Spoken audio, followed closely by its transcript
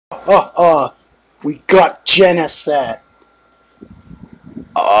We got Genesect.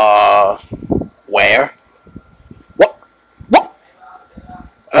 Where? What? What?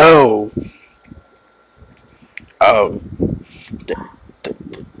 Oh. Oh.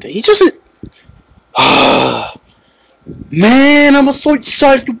 He just... Man, I'm so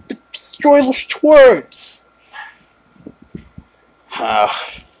excited to destroy those twerps.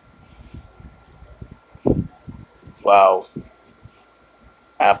 Well,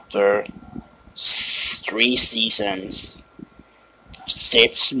 after 3 seasons,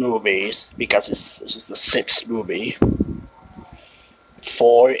 6 movies, because this is the 6th movie,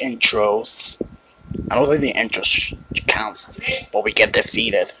 4 intros. I don't think the intros counts, but we get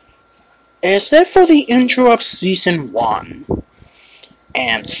defeated. Except for the intro of season 1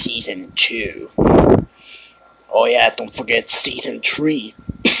 and season 2. Oh yeah, don't forget season 3.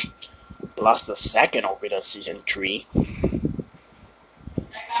 Plus the second will be the season 3.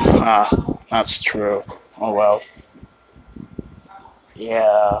 That's true. Oh well.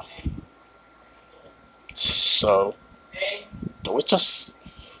 Yeah. So, do we just...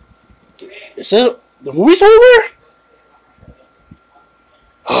 Is it... The movie's over?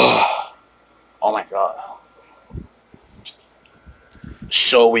 Oh my god.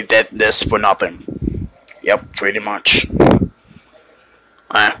 So we did this for nothing. Yep, pretty much.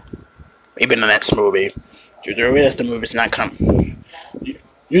 Maybe in the next movie. You do realize the movie's not coming.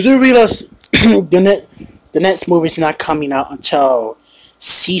 You do realize the next movie's not coming out until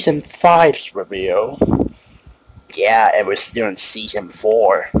season 5's reveal. Yeah, and we're still in season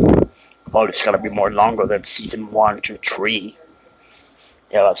 4. Well, it's gonna be more longer than season 1 to 3.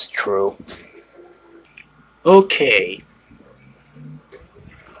 Yeah, that's true. Okay.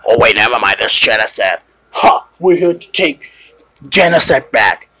 Oh wait, never mind, there's Genesect. Ha! We're here to take Genesect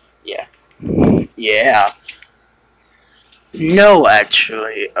back. Yeah. Yeah. No,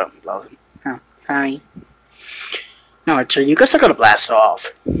 actually, hi. No, actually, you guys are gonna blast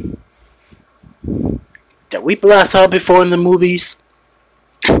off. Did we blast off before in the movies?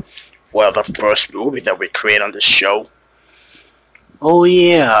 Well, the first movie that we created on this show. Oh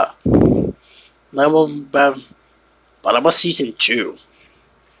yeah. That was season 2.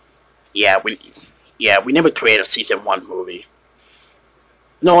 Yeah, we never created a season 1 movie.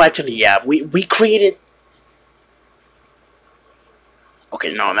 No, actually, yeah, we created...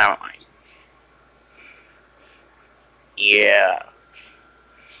 Okay, no, never mind. Yeah.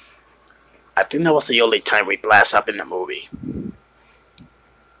 I think that was the only time we blast up in the movie.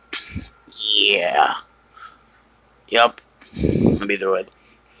 Yeah. Yup. Let me do it.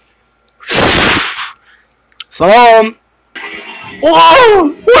 Some.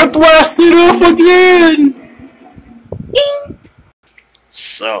 Whoa! We're blasted off again!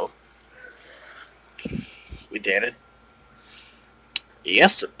 So, we did it.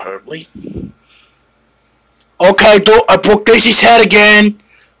 Yes, superbly. Okay, I broke Casey's head again.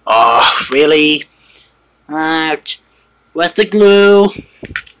 Oh, really? Where's the glue?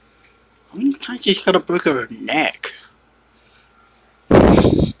 How many times she's gotta break her neck?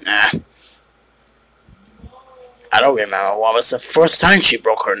 Nah. I don't remember what was the first time she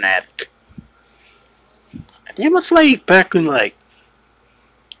broke her neck. I think it was like back in like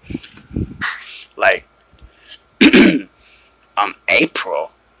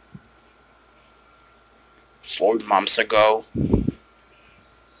April. 4 months ago.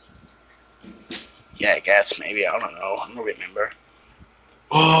 Yeah, I guess, maybe, I don't know, I don't remember.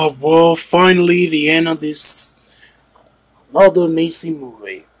 Oh, well, finally the end of this another amazing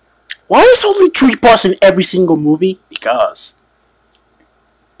movie. Why is only 3 parts in every single movie? Because.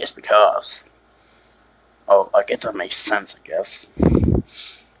 It's because. Oh, I guess that makes sense, I guess.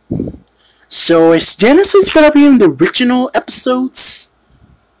 So, is Genesect gonna be in the original episodes?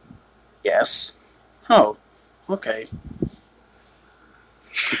 Yes. Oh, okay.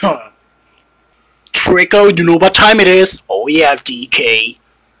 Trico, you know what time it is? Oh yeah, DK.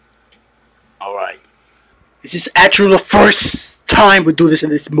 Alright. This is actually the first time we do this in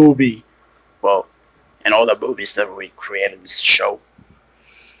this movie. Well, in all the movies that we created in this show.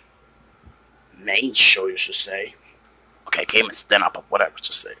 Main show, you should say. Okay, came and stand up, whatever,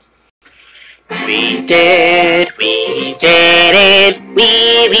 just say. We did it, we did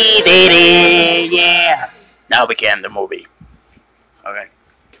it, yeah. Now we can end the movie. Okay.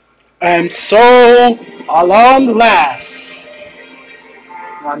 And so, along last,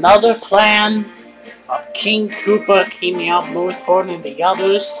 another plan of King Koopa, King Meow, Louis Gordon, and the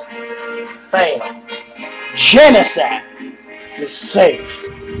others failed. Genesect is safe.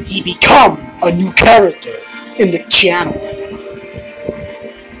 He become a new character in the channel.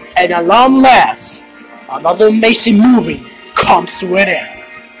 And along last, another amazing movie comes to an end.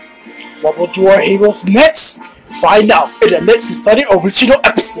 What will do our heroes next? Find out in the next exciting original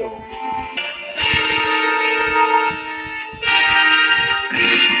episode.